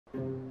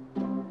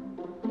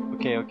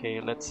Okay, okay,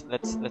 let's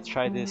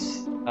try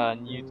this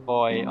new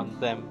toy on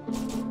them.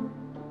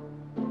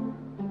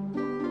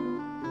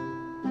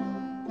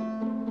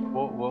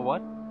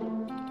 What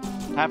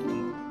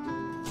happened?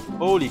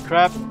 Holy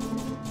crap!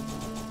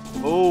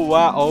 Oh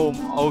wow!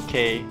 Oh,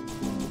 okay.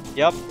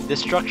 Yep,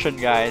 destruction,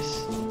 guys.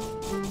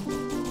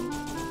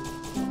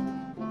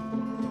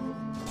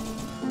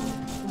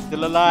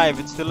 Still alive!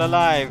 It's still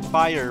alive!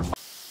 Fire!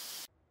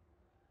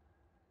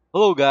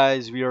 Hello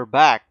guys, we are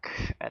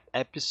back at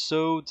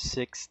episode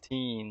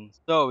 16.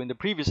 So in the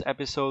previous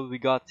episode we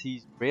got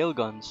these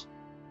railguns.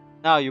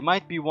 Now you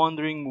might be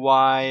wondering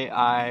why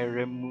I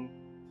removed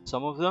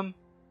some of them.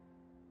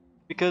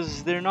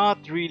 Because they're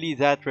not really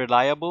that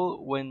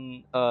reliable.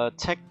 When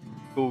tech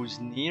goes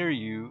near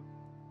you,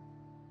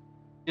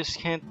 you just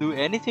can't do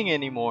anything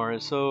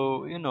anymore.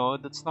 So, you know,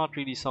 that's not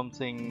really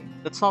something,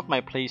 that's not my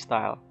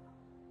playstyle.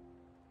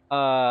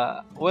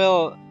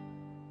 Well,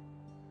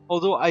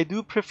 although I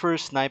do prefer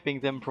sniping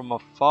them from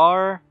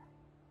afar,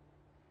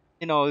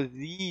 you know,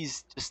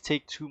 these just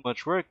take too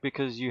much work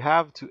because you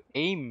have to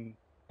aim.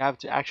 You have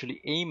to actually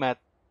aim at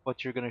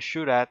what you're gonna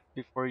shoot at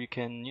before you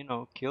can, you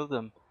know, kill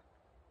them.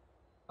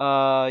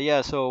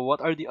 Yeah, so what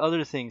are the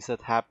other things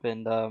that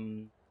happened?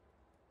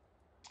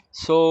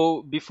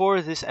 So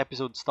before this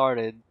episode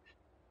started,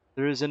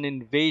 there is an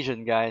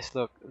invasion, guys.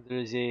 Look,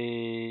 there's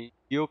a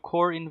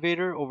Geocore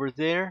invader over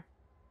there.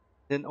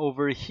 Then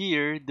over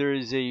here, there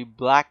is a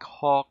Black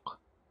Hawk,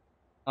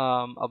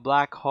 a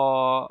Black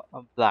Hawk,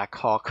 a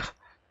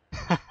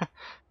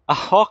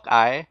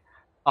Hawkeye,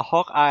 a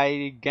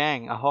Hawkeye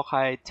gang, a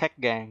Hawkeye tech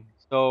gang.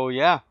 So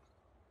yeah,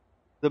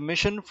 the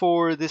mission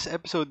for this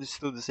episode is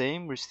still the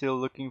same. We're still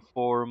looking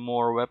for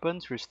more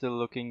weapons. We're still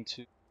looking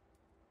to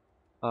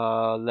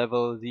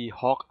level the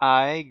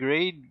Hawkeye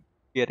grade,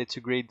 get it to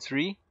grade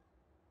 3,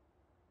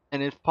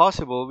 and if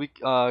possible, we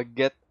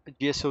get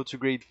GSO to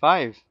grade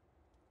 5.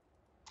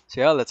 So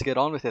yeah, let's get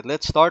on with it.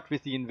 Let's start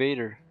with the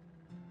invader.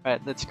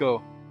 Alright, let's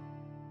go.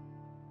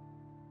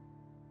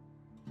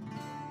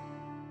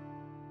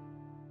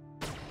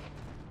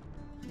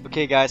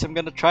 Okay guys, I'm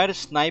gonna try to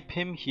snipe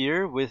him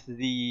here with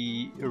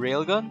the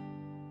railgun.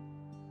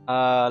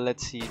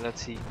 Let's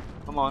see.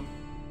 Come on.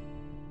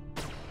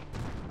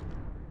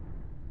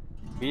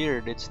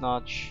 Weird, it's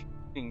not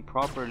shooting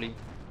properly.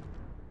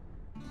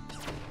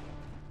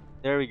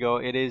 There we go,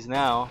 it is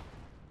now.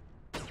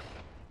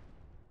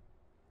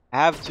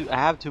 I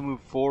have to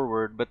move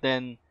forward, but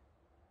then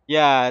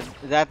yeah,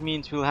 that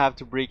means we'll have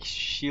to break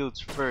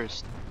shields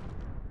first.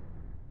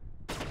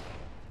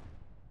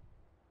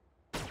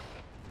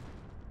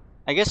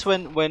 I guess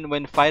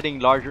when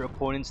fighting larger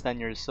opponents than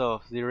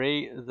yourself, the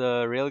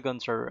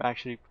railguns are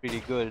actually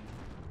pretty good.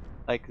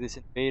 Like this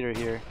invader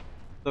here.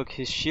 Look,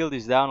 his shield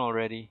is down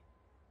already.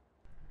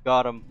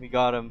 Got him, we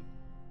got him.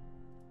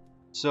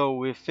 So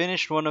we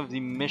finished one of the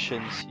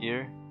missions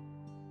here.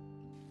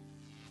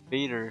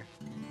 Invader.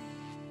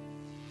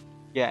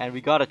 Yeah, and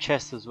we got a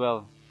chest as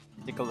well.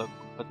 Take a look.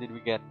 What did we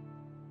get?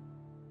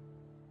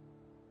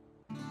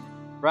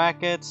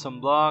 Brackets, some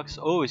blocks.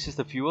 Oh, is this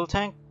the fuel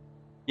tank?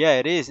 Yeah,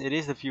 it is. It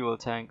is the fuel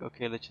tank.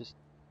 Okay, let's just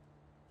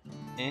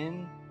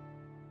in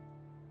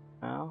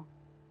now.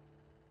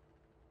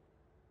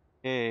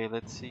 Okay,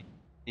 let's see.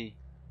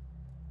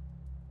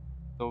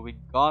 So we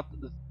got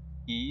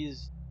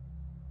these.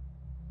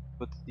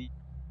 Put these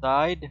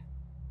aside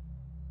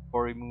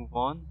before we move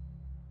on.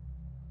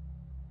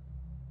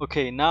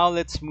 Okay, now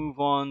let's move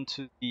on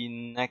to the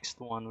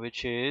next one,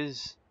 which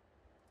is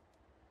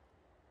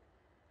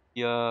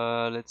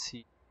let's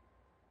see.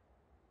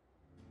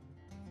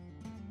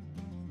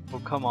 Oh,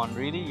 come on,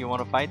 really? You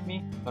wanna fight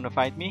me? Wanna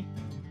fight me?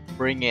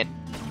 Bring it.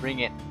 Bring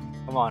it.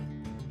 Come on.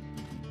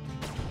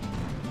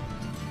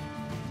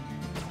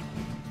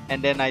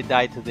 And then I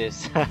die to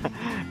this.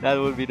 That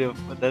would be a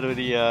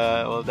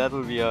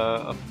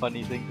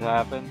funny thing to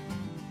happen.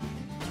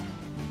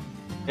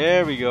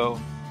 There we go.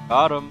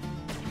 Got him.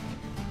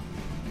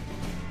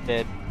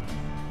 Dead.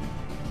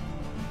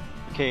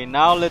 Okay,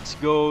 now let's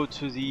go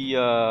to the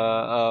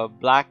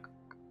Black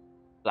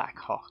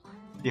Hawk.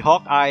 The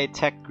Hawkeye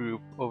tech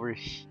group over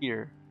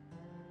here.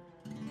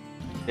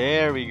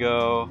 There we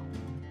go.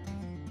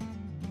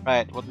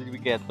 Right, what did we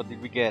get? What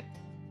did we get?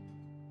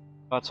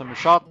 Got some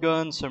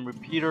shotguns, some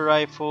repeater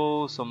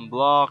rifles, some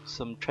blocks,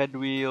 some tread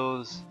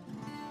wheels.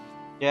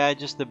 Yeah,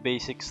 just the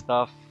basic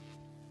stuff.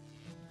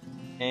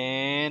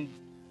 And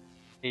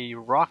a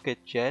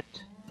rocket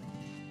jet.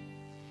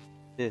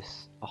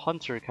 This, a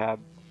hunter cab.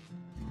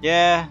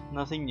 Yeah,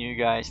 nothing new,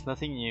 guys,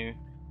 nothing new.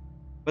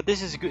 But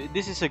this is good.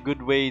 This is a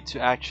good way to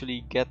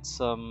actually get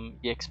some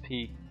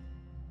EXP.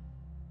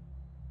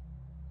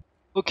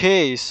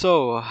 Okay,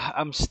 so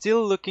I'm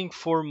still looking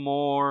for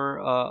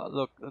more.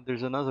 Look,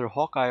 there's another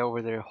Hawkeye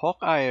over there.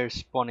 Hawkeye are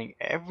spawning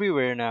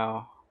everywhere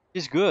now.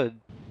 It's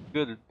good.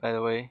 Good, by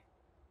the way.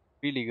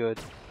 Really good.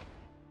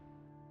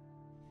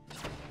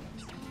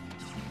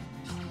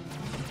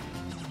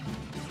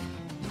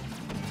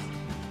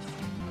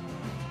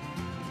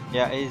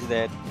 Yeah, he's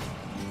dead.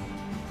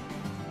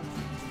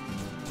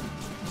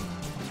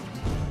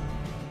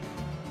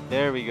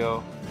 There we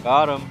go.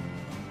 Got him.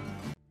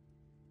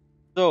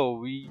 So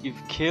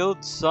we've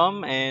killed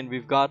some and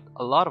we've got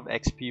a lot of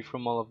XP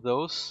from all of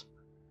those.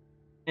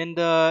 And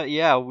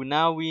yeah,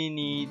 now we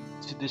need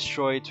to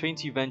destroy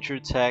 20 venture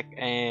tech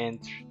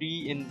and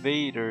 3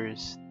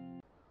 invaders.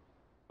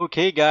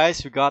 Okay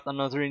guys, we got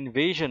another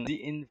invasion.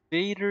 The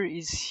invader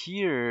is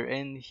here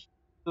and he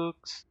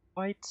looks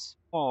quite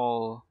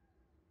small.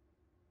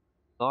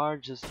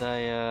 Large as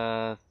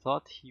I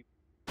thought he...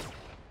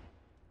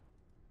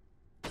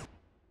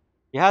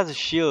 He has a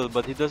shield,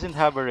 but he doesn't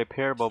have a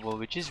repair bubble,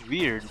 which is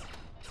weird.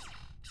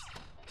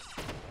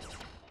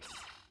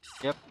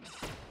 Yep.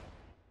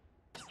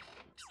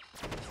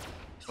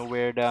 So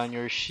wear down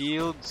your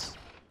shields.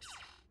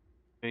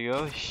 There you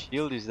go,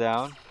 shield is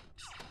down.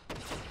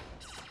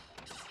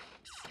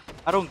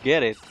 I don't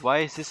get it. Why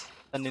is this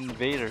an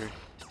invader?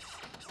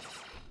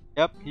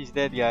 Yep, he's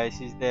dead guys,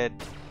 he's dead.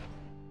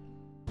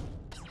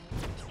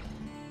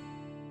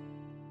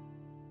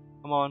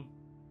 Come on.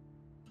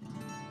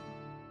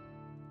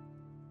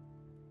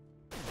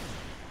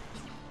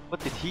 What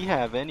did he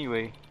have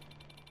anyway?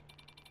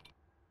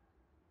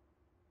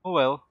 Oh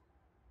well.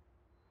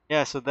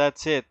 Yeah, so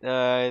that's it.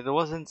 It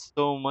wasn't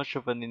so much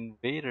of an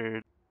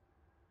invader.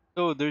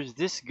 So there's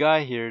this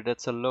guy here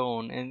that's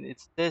alone and it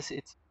says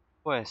it's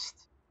a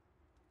quest.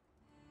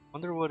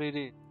 Wonder what it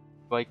is.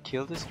 Do I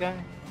kill this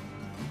guy?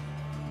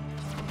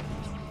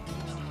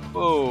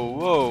 Whoa,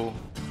 whoa.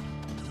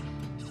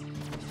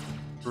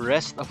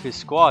 Rest of his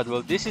squad.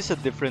 Well, this is a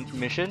different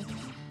mission.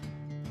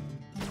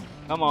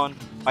 Come on,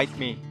 fight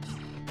me.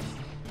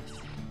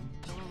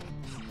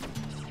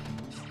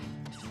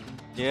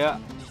 Yeah,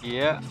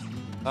 yeah.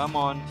 Come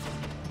on.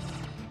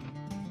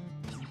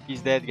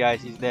 He's dead,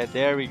 guys. He's dead.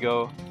 There we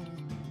go.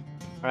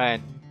 Alright.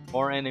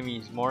 More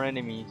enemies. More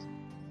enemies.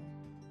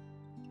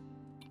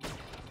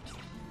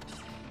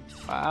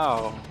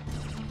 Wow.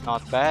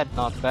 Not bad.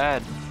 Not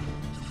bad.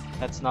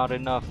 That's not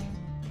enough.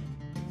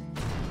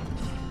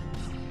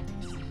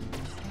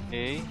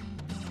 Okay.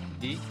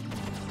 See?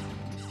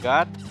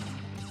 Got.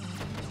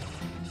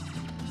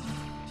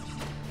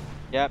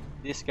 Yep.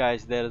 This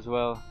guy's dead as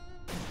well.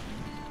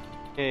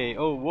 Okay.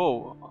 Oh,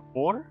 whoa.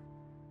 More?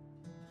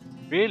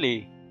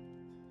 Really?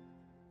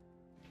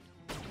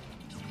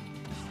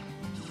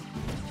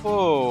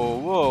 Whoa,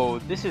 whoa,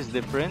 this is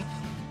different.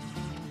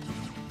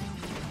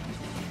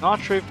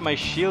 Not sure if my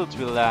shields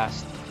will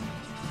last.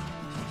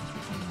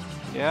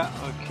 Yeah,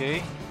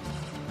 okay.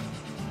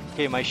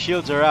 Okay, my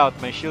shields are out,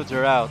 my shields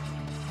are out.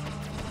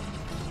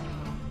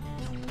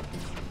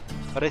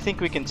 But I think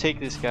we can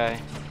take this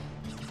guy.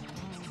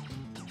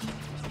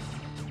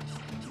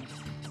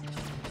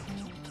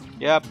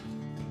 Yep.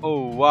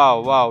 Oh,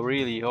 wow, wow,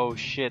 really? Oh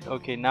shit.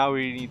 Okay, now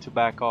we need to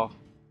back off.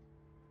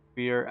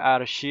 We are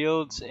out of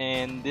shields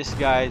and these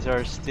guys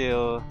are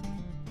still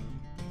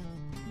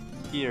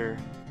here.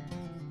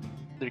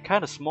 They're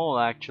kind of small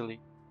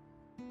actually.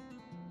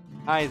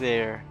 Hi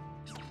there.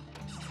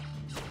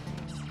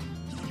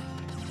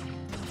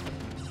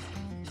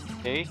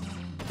 Okay,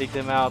 take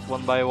them out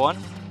one by one.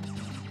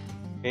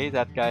 Okay,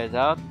 that guy is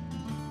out.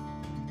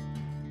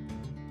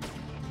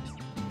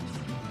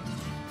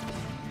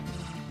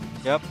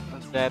 Yep,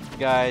 that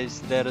guy's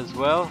dead as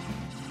well.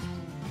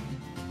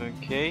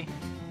 Okay.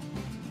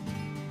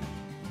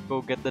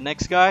 Go get the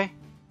next guy.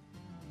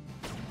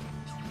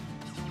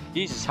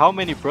 Jesus, how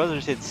many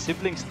brothers and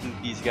siblings do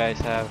these guys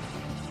have?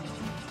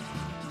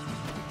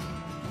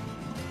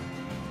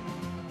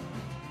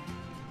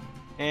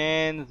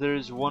 And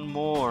there's one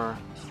more.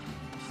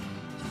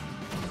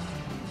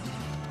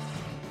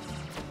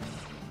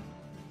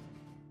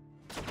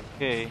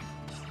 Okay.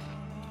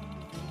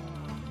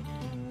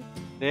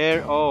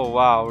 There, oh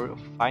wow,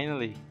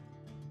 finally.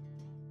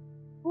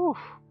 Whew.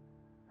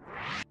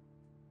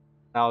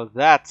 Now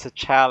that's a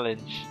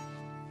challenge.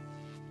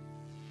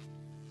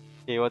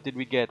 Okay, what did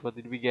we get? What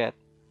did we get?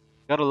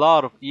 Got a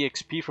lot of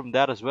EXP from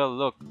that as well.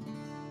 Look,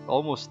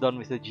 almost done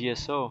with the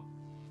GSO.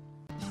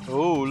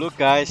 Oh, look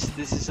guys,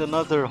 this is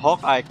another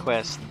Hawkeye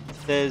quest. It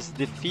says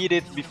defeat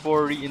it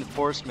before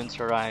reinforcements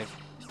arrive.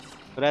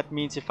 So that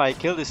means if I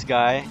kill this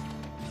guy,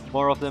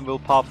 more of them will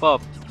pop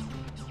up.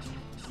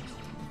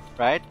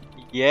 Right?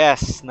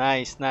 Yes,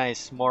 nice,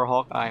 nice. More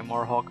Hawkeye,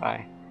 more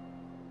Hawkeye.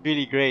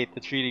 Really great,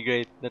 that's really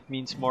great. That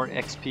means more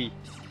XP.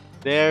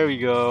 There we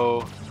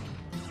go.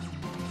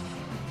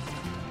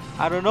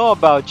 I don't know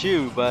about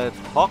you, but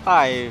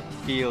Hawkeye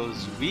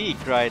feels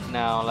weak right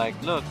now.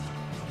 Like, look.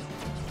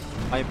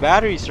 My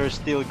batteries are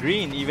still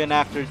green even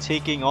after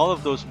taking all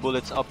of those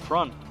bullets up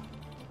front.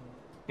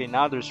 Okay,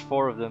 now there's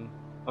 4 of them.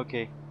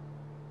 Okay.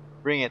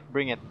 Bring it,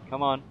 bring it.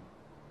 Come on.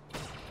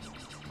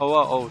 Oh,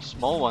 oh, oh,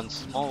 small ones,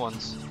 small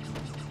ones.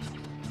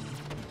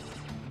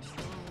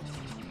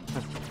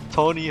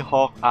 Tony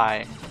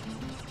Hawkeye.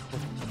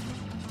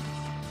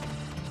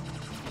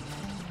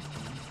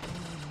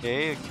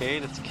 Okay, okay,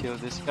 let's kill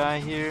this guy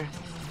here.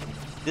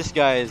 This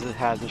guy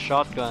has a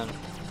shotgun.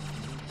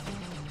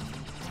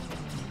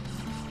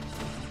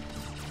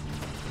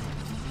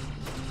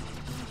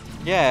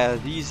 Yeah,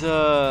 these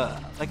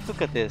like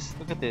look at this,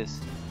 look at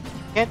this.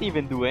 Can't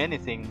even do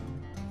anything.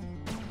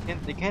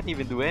 They can't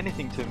even do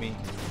anything to me.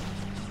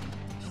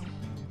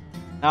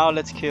 Now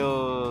let's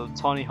kill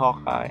Tony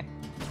Hawkeye.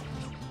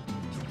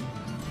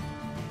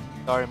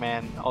 Sorry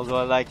man, although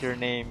I like your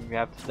name, you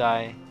have to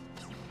die.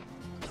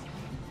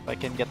 If I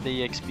can get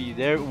the EXP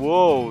there.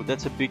 Whoa,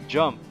 that's a big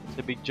jump. It's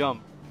a big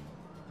jump.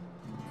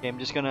 Okay, I'm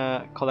just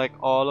gonna collect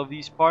all of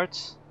these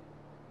parts.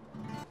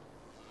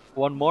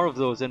 One more of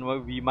those and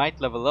we might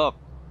level up.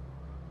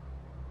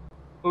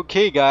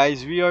 Okay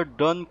guys, we are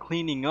done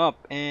cleaning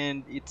up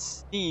and it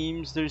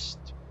seems there's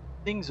two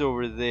things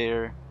over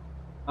there.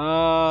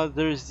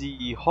 There's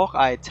the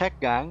Hawkeye tech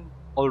gang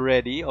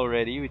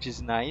already, which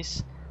is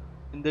nice.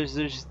 And there's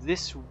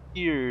this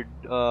weird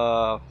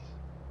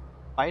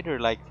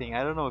fighter-like thing.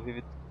 I don't know if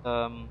it's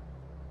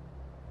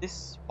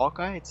this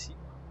Hawkeye. It seems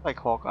like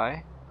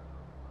Hawkeye.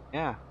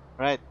 Yeah.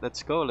 Right.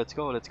 Let's go. Let's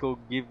go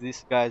give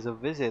these guys a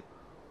visit.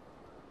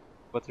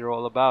 What they're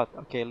all about.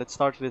 Okay. Let's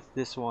start with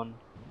this one.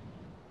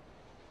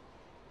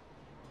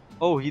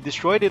 Oh, he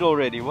destroyed it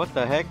already. What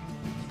the heck?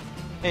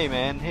 Hey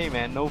man. Hey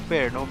man. No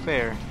fair. No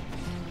fair.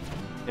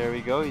 There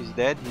we go. He's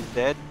dead. He's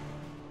dead.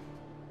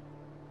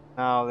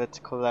 Now let's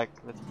collect.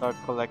 Let's start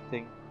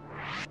collecting.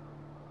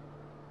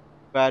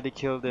 Glad he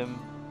killed him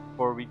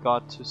before we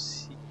got to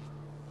see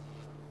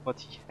what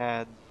he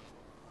had.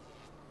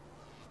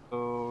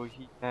 So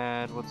he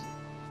had what's?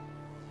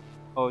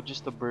 Oh,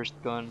 just a burst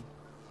gun.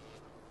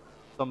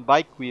 Some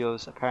bike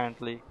wheels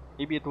apparently.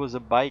 Maybe it was a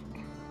bike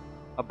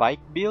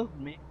build.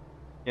 Maybe.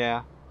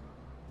 Yeah.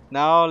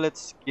 Now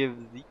let's give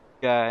these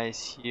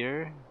guys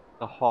here,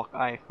 the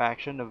Hawkeye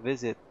faction, a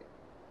visit.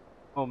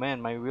 Oh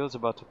man, my wheel's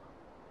about to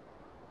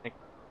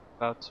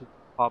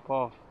pop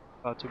off,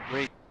 about to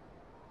break.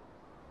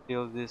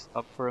 Fill this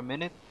up for a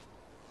minute.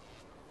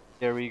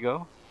 There we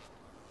go.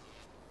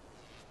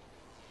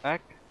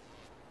 Back.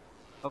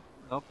 Nope,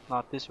 nope,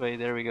 not this way.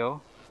 There we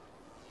go.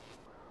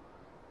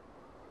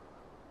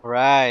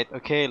 Alright,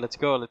 okay, let's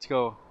go, let's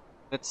go.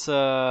 Let's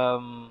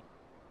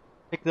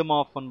pick them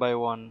off one by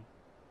one.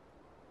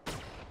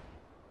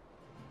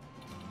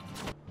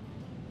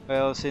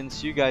 Well,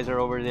 since you guys are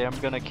over there, I'm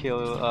gonna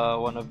kill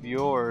one of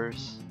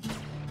yours.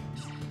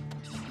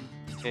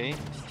 Okay.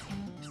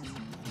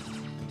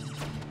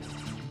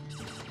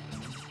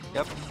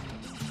 Yep.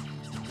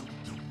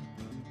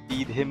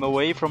 Lead him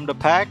away from the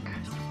pack.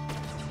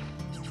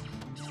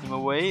 Lead him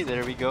away.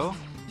 There we go.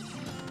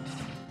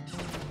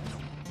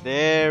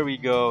 There we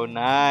go.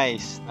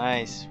 Nice,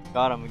 nice. We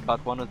got him. We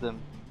got one of them.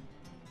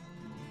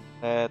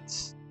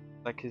 That's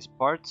like his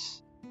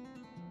parts.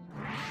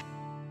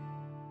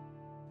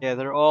 Yeah,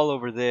 they're all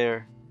over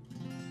there.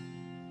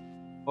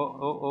 Oh,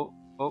 oh, oh,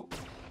 oh.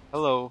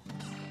 Hello.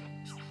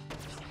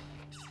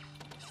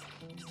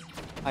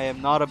 I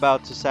am not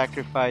about to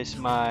sacrifice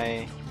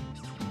my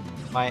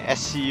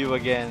SCU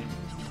again.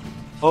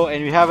 Oh,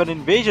 and we have an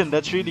invasion.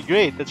 That's really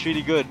great. That's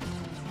really good.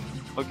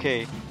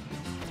 Okay.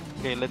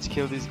 Okay, let's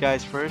kill these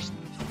guys first.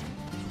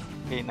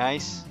 Okay,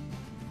 nice.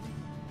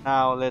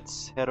 Now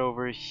let's head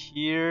over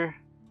here.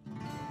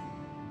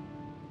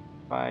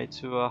 Try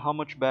to how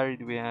much battery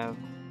do we have?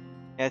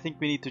 Yeah, I think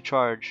we need to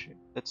charge.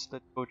 Let's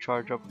go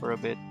charge up for a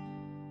bit.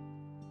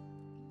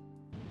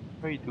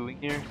 What are you doing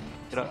here?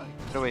 Get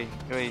away,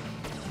 get away.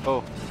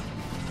 Oh,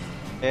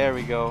 there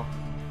we go.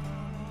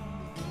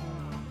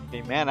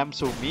 Hey man, I'm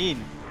so mean.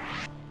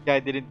 This guy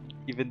didn't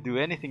even do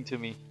anything to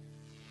me.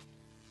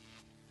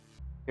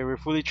 Okay, we're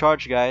fully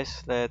charged,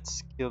 guys.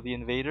 Let's kill the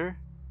invader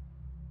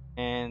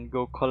and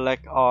go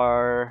collect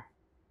our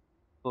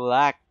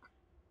Black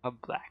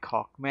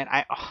Hawk. Man,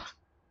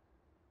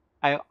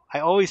 I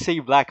always say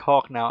Black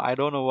Hawk now. I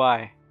don't know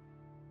why.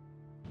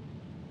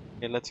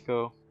 Okay, let's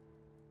go.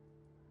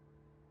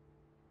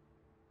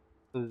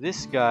 So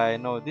this guy,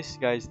 no, this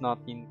guy is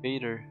not the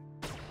invader.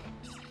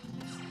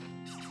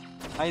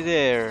 Hi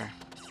there.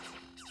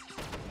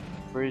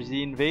 Where's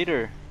the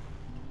invader?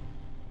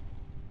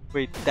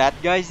 Wait, that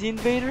guy's the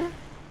invader?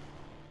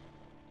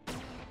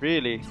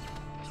 Really?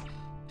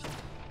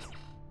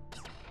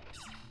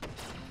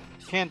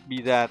 Can't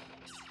be that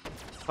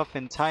tough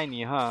and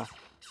tiny, huh?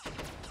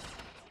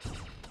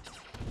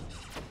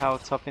 How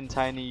tough and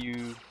tiny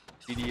you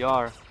really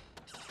are.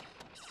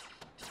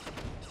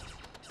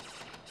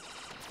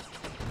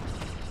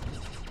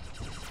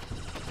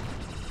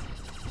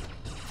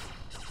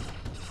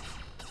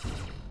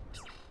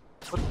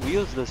 What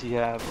wheels does he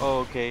have? Oh,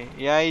 okay.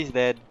 Yeah, he's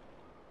dead.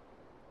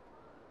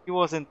 He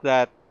wasn't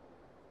that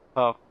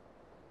tough,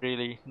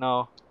 really.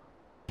 No.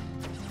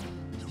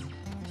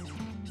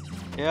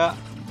 Yeah.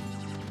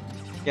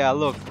 Yeah.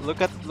 Look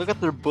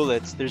at their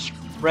bullets. They're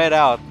spread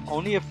out.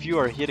 Only a few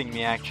are hitting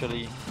me,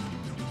 actually.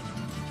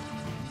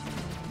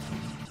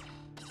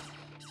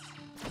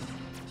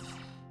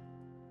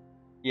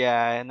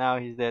 Yeah. Now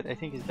he's dead. I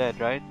think he's dead,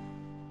 right?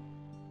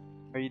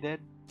 Are you dead?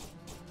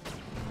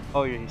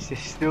 Oh, yeah, he's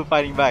still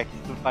fighting back.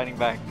 He's still fighting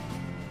back.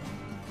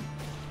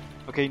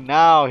 Okay,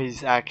 now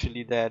he's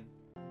actually dead.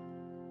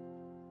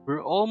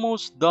 We're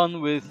almost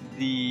done with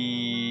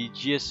the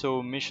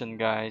GSO mission,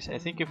 guys. I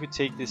think if we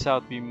take this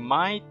out, we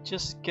might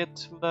just get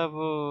to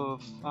level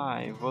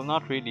 5. Well,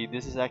 not really.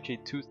 This is actually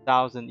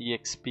 2000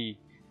 EXP.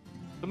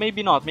 So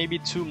maybe not. Maybe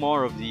 2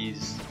 more of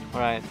these.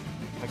 Alright.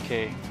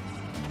 Okay.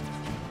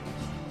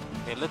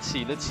 Okay, let's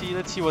see. Let's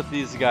see what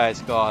these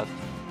guys got.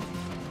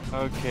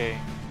 Okay.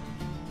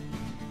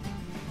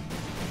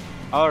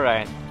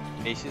 Alright.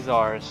 Base is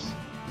ours.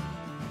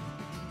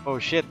 Oh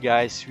shit,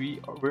 guys.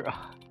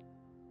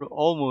 We're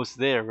almost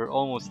there. We're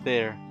almost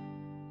there.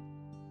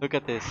 Look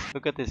at this.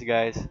 Look at this,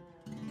 guys.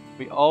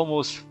 We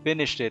almost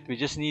finished it. We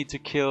just need to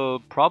kill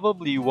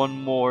probably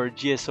one more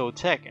GSO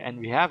tech and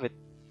we have it.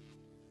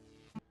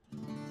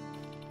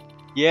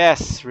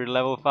 Yes, we're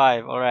level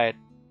 5. Alright.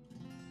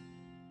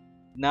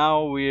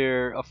 Now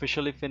we're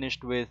officially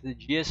finished with the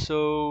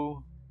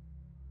GSO,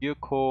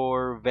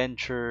 Geocore,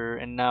 Venture,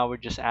 and now we're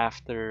just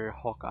after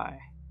Hawkeye.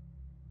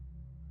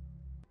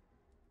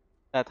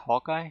 That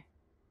Hawkeye?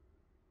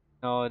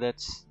 No,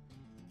 that's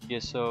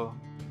GSO.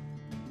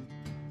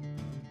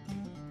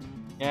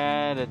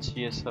 Yeah, that's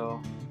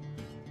GSO.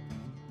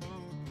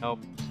 Nope,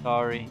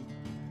 sorry.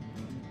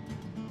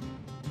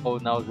 Oh,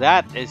 now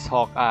that is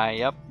Hawkeye.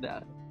 Yep.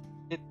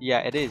 Yeah,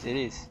 it is. It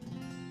is.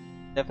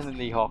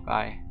 Definitely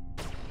Hawkeye.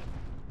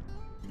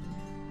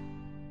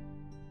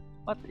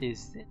 What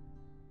is it?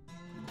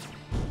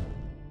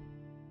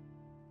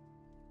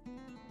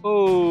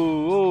 Oh,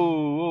 whoa,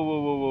 whoa,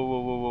 whoa, whoa, whoa,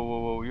 whoa, whoa, whoa,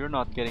 whoa! You're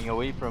not getting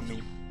away from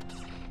me.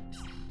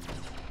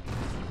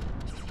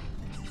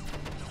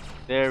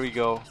 There we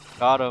go.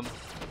 Got him.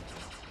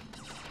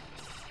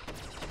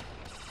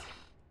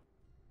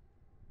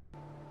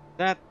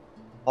 That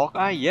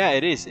Hawkeye? Yeah,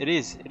 it is. It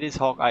is. It is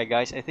Hawkeye,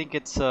 guys. I think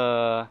it's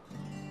a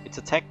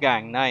tech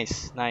gang.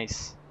 Nice,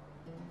 nice.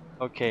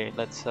 Okay,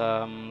 let's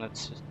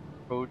just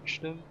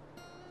approach them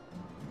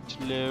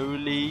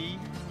slowly.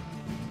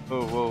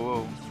 Whoa, whoa,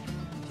 whoa!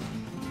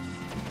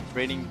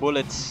 Raining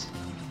bullets.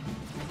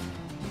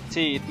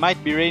 See, it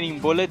might be raining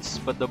bullets,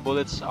 but the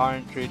bullets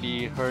aren't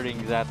really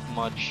hurting that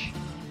much.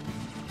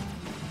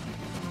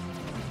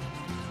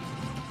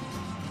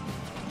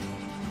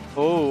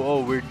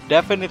 Oh, we're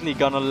definitely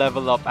gonna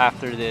level up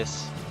after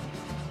this.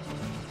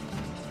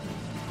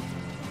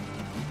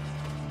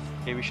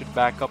 Okay, we should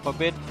back up a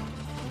bit.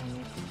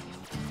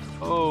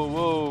 Oh,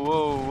 whoa,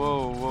 whoa,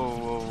 whoa, whoa,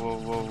 whoa, whoa,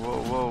 whoa,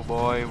 whoa, whoa,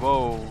 boy,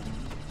 whoa.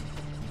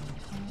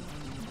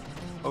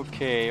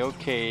 Okay,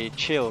 okay,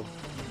 chill.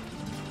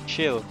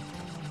 Chill.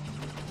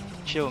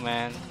 Chill,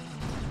 man.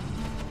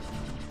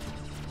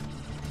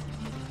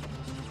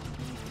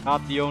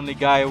 Not the only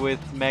guy with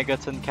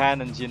megaton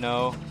cannons, you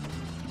know.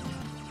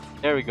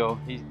 There we go,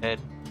 he's dead.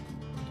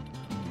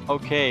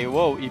 Okay,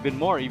 whoa, even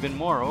more, even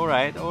more.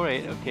 Alright,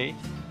 okay.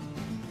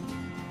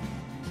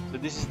 So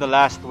this is the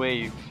last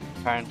wave,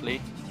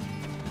 apparently.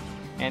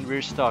 And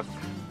we're stuck.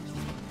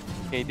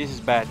 Okay, this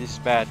is bad, this is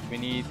bad. We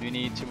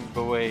need to move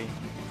away.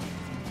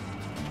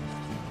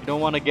 We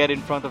don't want to get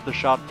in front of the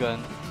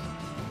shotgun.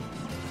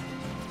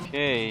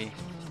 Okay.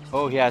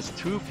 Oh, he has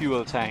 2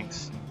 fuel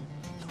tanks.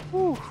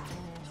 Whew.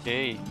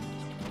 Okay.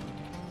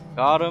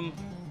 Got him.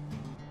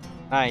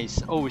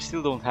 Nice. Oh, we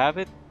still don't have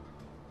it?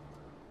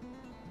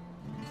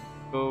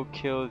 Go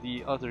kill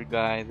the other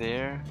guy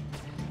there.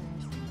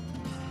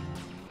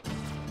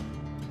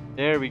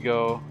 There we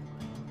go.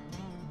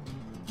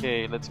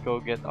 Okay, let's go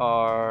get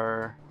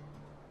our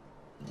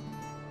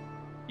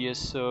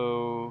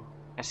ESO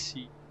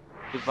SC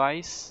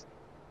device.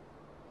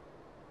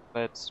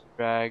 Let's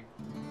drag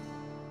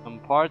some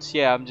parts.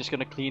 Yeah, I'm just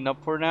gonna clean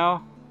up for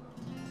now.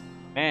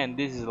 Man,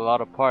 this is a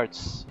lot of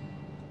parts.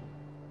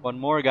 One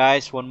more,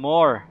 guys, one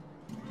more.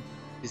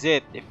 Is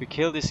it? If we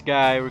kill this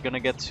guy, we're gonna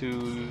get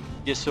to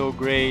ESO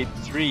grade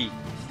 3.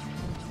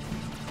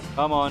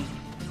 Come on.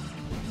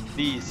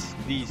 Please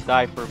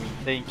die for me.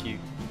 Thank you.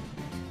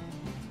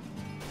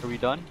 Are we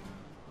done?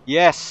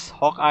 Yes!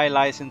 Hawkeye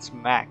license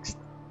maxed.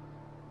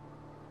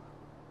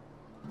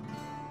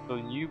 So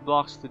new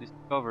blocks to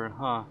discover,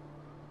 huh?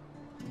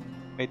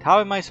 Wait, how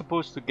am I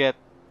supposed to get...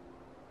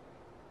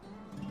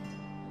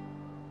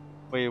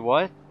 Wait,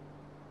 what?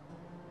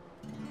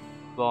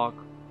 Block.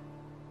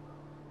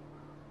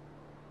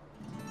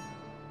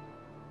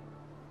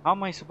 How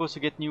am I supposed to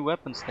get new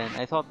weapons then?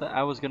 I thought that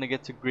I was gonna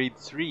get to grade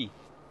 3.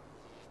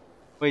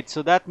 Wait,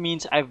 so that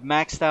means I've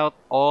maxed out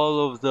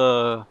all of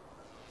the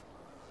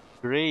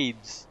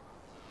grades.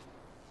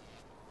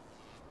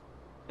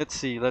 Let's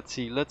see.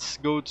 Let's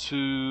go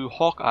to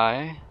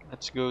Hawkeye.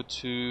 Let's go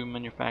to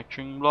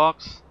manufacturing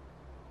blocks.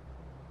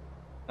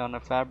 Down a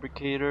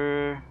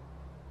fabricator.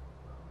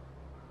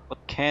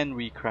 What can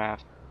we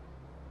craft?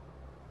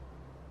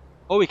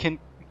 Oh, we can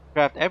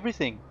craft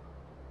everything.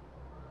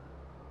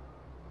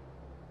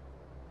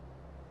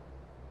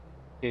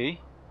 Okay.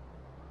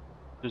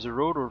 There's a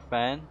rotor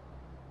fan.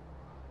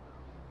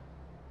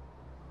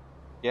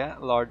 Yeah,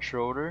 large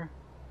rotor.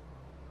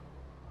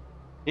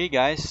 Hey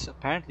guys,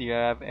 apparently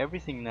I have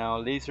everything now.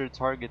 Laser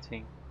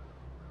targeting.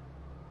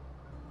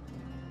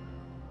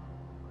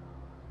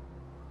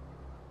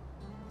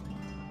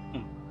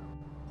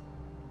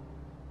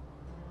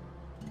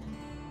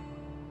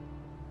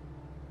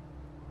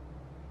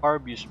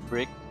 Arbues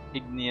brick,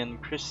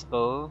 Ignean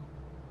crystal,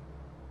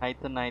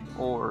 Titanite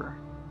ore.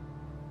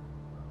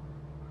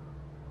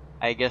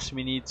 I guess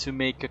we need to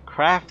make a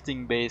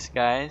crafting base,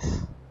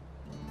 guys.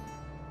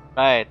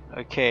 Right,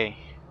 okay.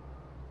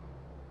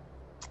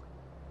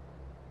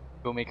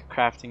 Go make a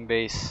crafting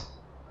base.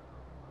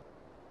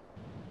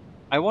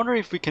 I wonder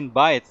if we can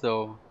buy it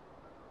though.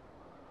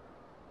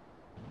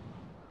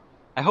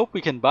 I hope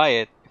we can buy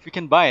it. If we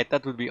can buy it,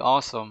 that would be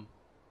awesome.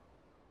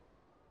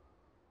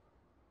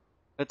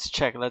 Let's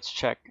check, let's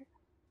check.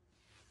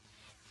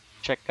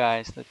 Check,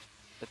 guys.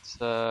 Let's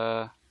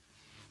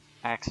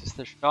access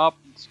the shop.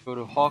 Let's go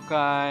to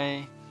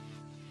Hawkeye.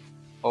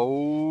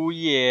 Oh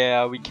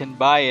yeah, we can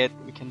buy it.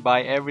 We can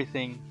buy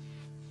everything.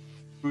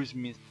 Cruise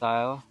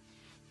missile.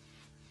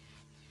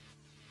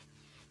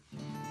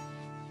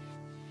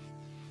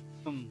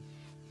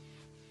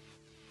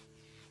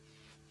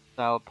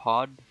 Missile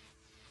pod.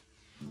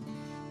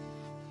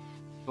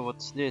 So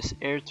what's this?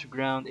 Air to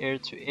ground, air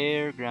to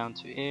air, ground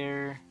to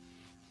air.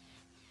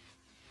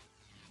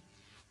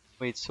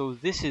 Wait, so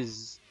this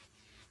is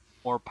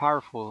more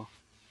powerful.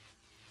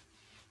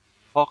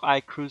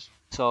 Hawkeye cruise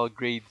missile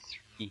grade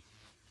 3.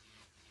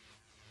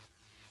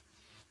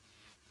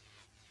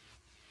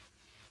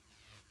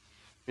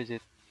 Where is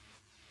it?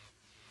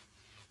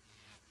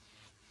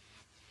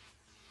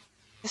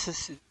 This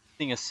is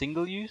thing a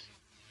single use?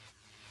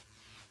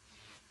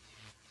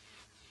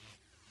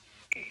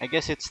 I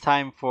guess it's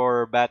time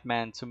for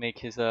Batman to make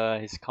his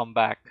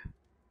comeback.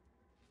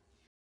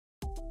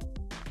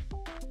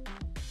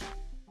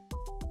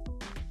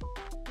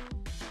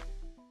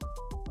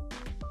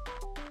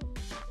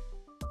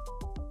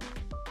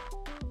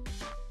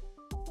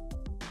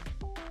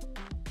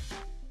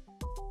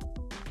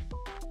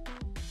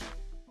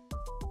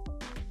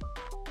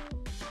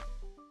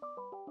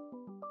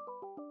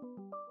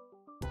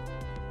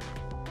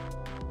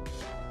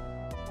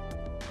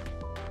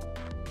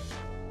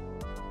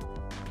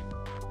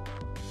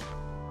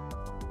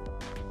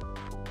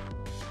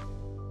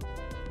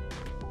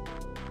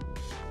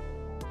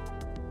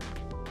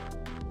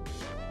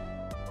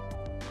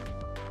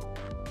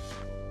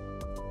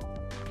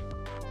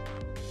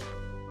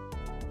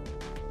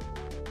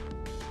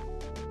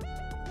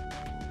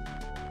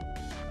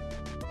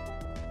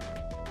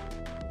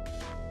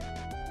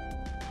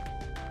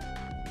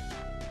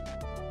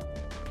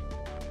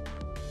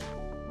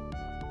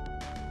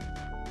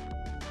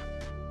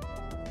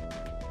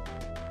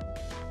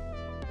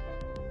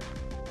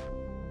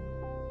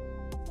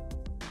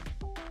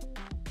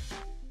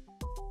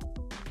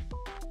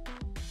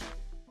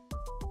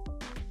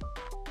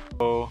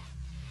 So,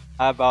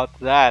 how about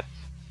that?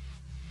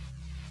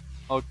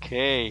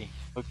 Okay,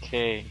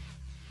 okay.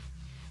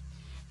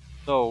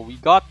 So we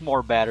got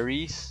more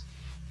batteries.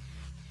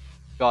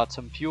 Got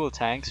some fuel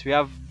tanks. We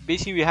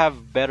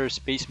have better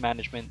space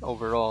management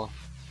overall.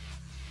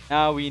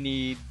 Now we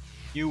need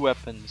new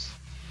weapons.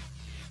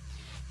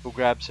 Go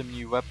grab some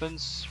new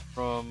weapons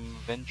from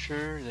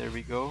Venture. There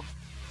we go.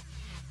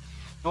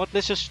 You know what?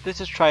 Let's just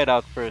try it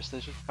out first.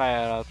 Let's just try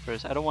it out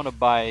first. I don't want to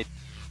buy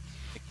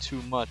like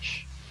too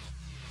much.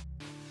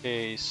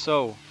 Okay,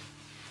 so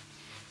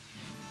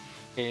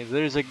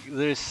there's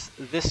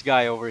this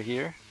guy over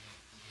here.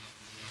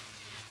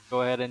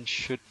 Go ahead and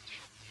shoot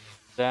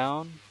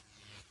down.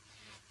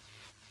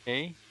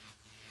 Okay.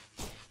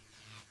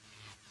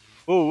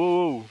 Whoa,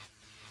 whoa,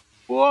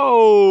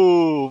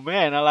 whoa! Whoa,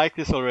 man, I like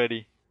this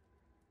already.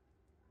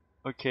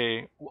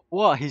 Okay,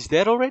 what? He's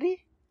dead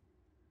already?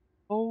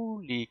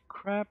 Holy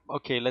crap!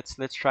 Okay, let's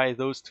try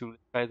those two.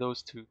 Let's try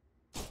those two.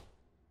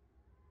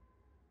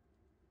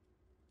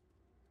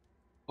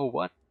 Oh,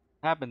 what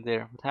happened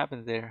there? What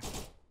happened there?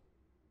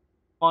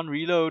 Come on,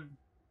 reload.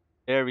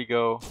 There we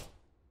go.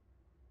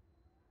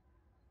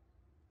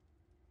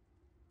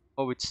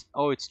 Oh,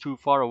 it's too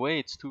far away.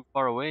 It's too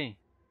far away.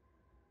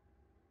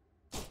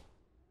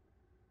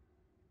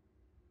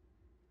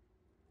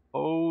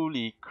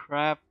 Holy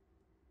crap!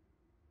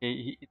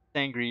 It's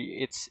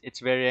angry. It's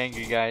very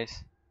angry,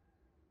 guys.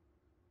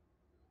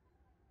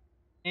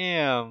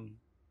 Damn,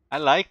 I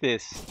like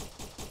this.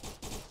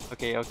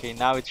 Okay,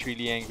 now it's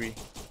really angry.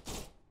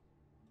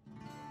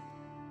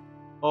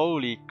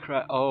 Holy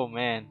crap! Oh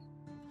man,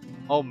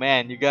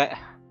 you got.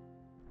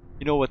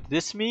 You know what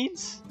this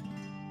means?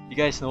 You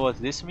guys know what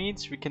this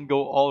means? We can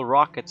go all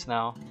rockets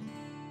now.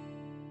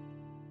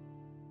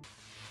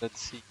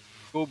 Let's see.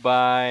 Go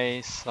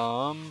buy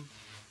some.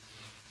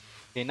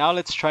 Okay, now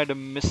let's try the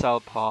missile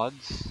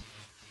pods.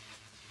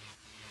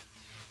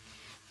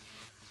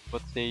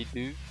 What they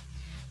do.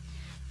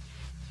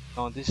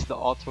 No, this is the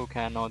auto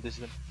cannon. No, this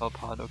is the missile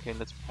pod. Okay,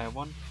 let's buy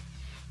one.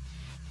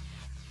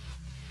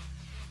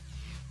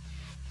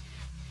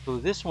 So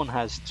this one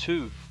has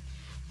two.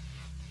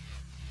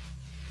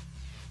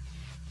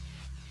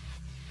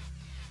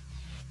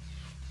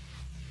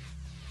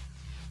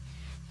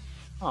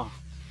 Huh.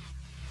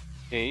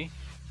 Okay. You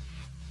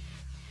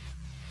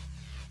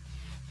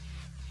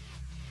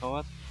know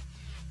what?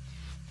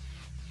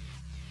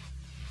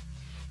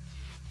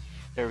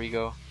 There we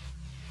go.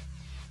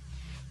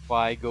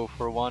 Why go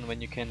for one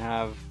when you can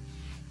have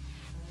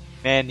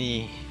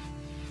Many.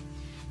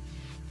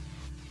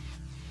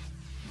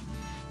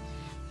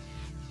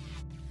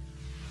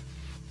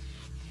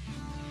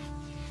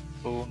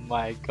 Oh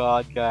my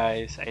god,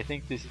 guys. I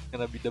think this is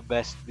gonna be the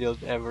best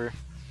build ever.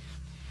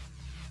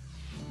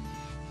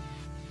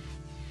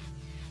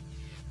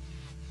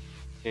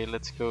 Okay,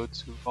 let's go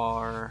to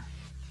our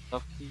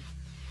stuff here.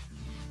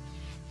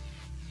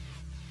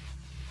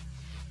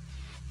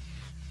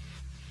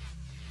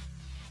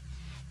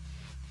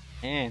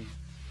 And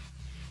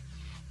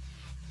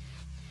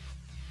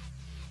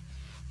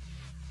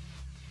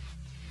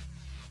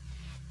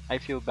I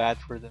feel bad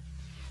for them.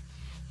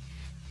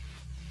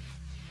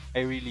 I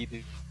really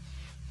do.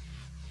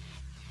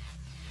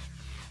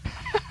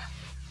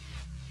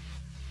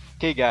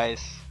 Okay,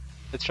 guys,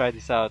 let's try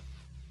this out.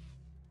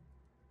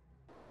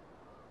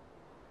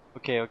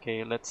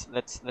 Okay, let's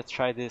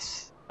try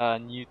this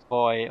new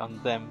toy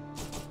on them.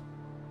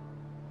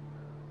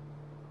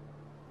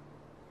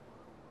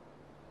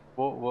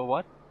 Whoa,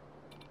 what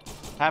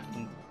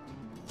happened?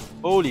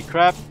 Holy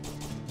crap!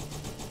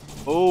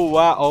 Oh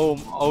wow!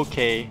 Oh,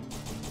 okay.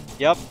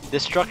 Yep,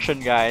 destruction,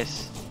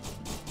 guys.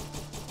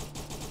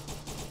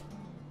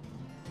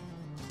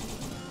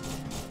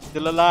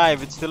 Still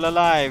alive! It's still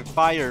alive!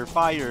 Fire!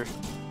 Fire!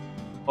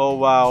 Oh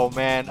wow,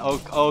 man.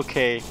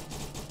 Okay.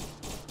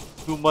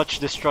 Too much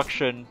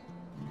destruction.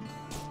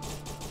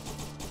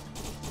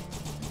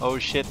 Oh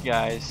shit,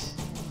 guys.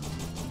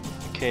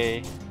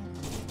 Okay.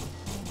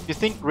 You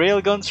think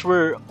railguns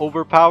were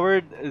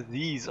overpowered?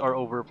 These are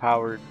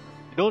overpowered.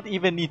 You don't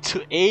even need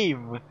to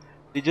aim.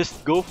 They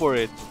just go for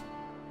it.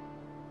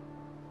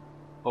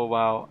 Oh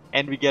wow.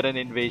 And we get an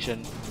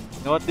invasion.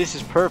 You know what? This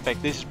is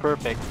perfect. This is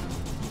perfect.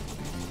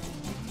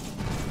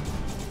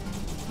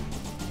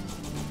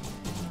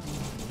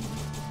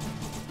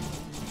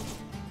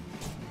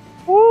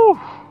 Woo!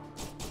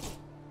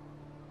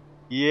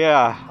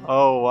 Yeah.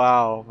 Oh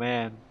wow,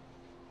 man.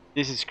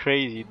 This is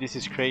crazy. This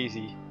is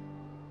crazy.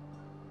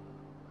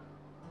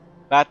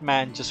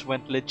 Batman just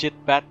went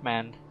legit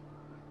Batman.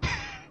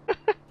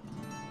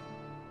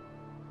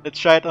 Let's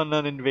try it on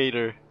an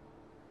invader.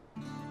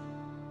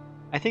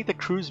 I think the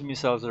cruise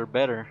missiles are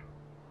better.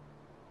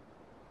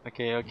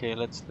 Okay,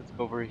 let's go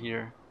over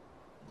here.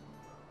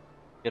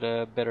 Get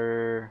a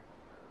better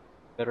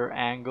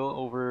angle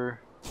over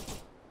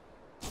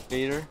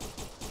invader.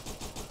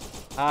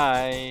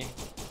 Hi.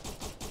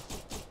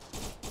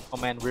 Oh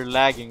man, we're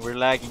lagging,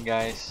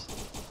 guys.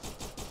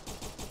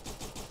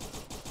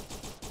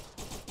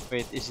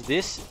 Wait, is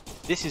this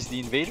is the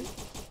invader?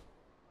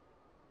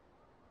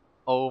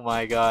 Oh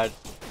my god.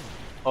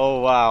 Oh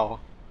wow.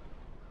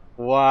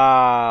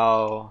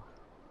 Wow.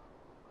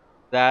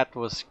 That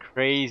was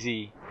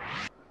crazy.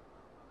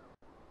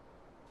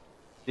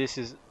 This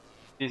is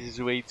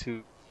way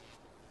too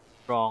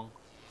strong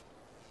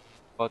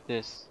about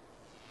this.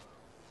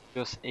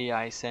 Just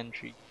AI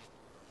sentry.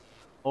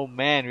 Oh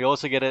man, we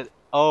also get it.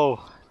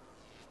 Oh.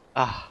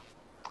 Ah.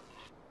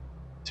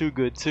 Too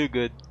good, too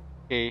good.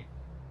 Okay.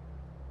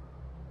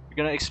 We're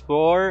gonna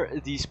explore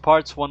these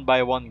parts one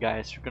by one,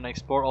 guys. We're gonna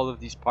explore all of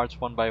these parts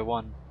one by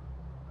one.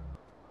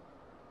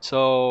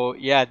 So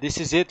yeah, this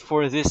is it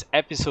for this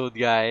episode,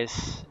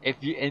 guys. If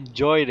you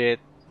enjoyed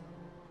it,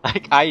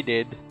 like I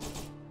did,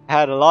 I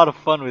had a lot of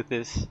fun with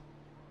this.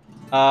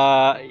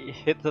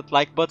 Hit that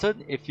like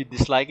button. If you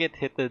dislike it,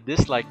 hit the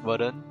dislike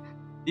button.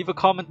 Leave a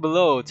comment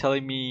below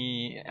telling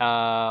me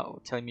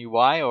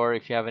why, or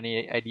if you have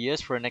any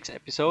ideas for a next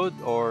episode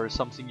or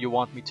something you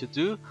want me to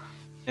do,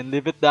 and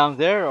leave it down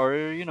there. Or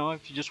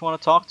if you just want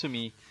to talk to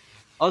me.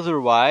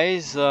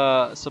 Otherwise,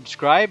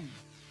 subscribe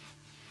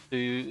so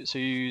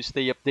you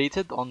stay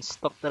updated on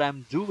stuff that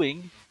I'm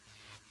doing.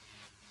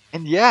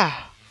 And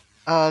yeah,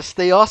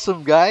 stay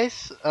awesome,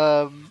 guys.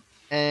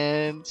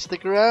 And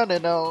stick around,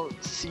 and I'll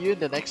see you in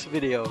the next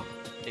video.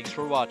 Thanks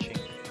for watching.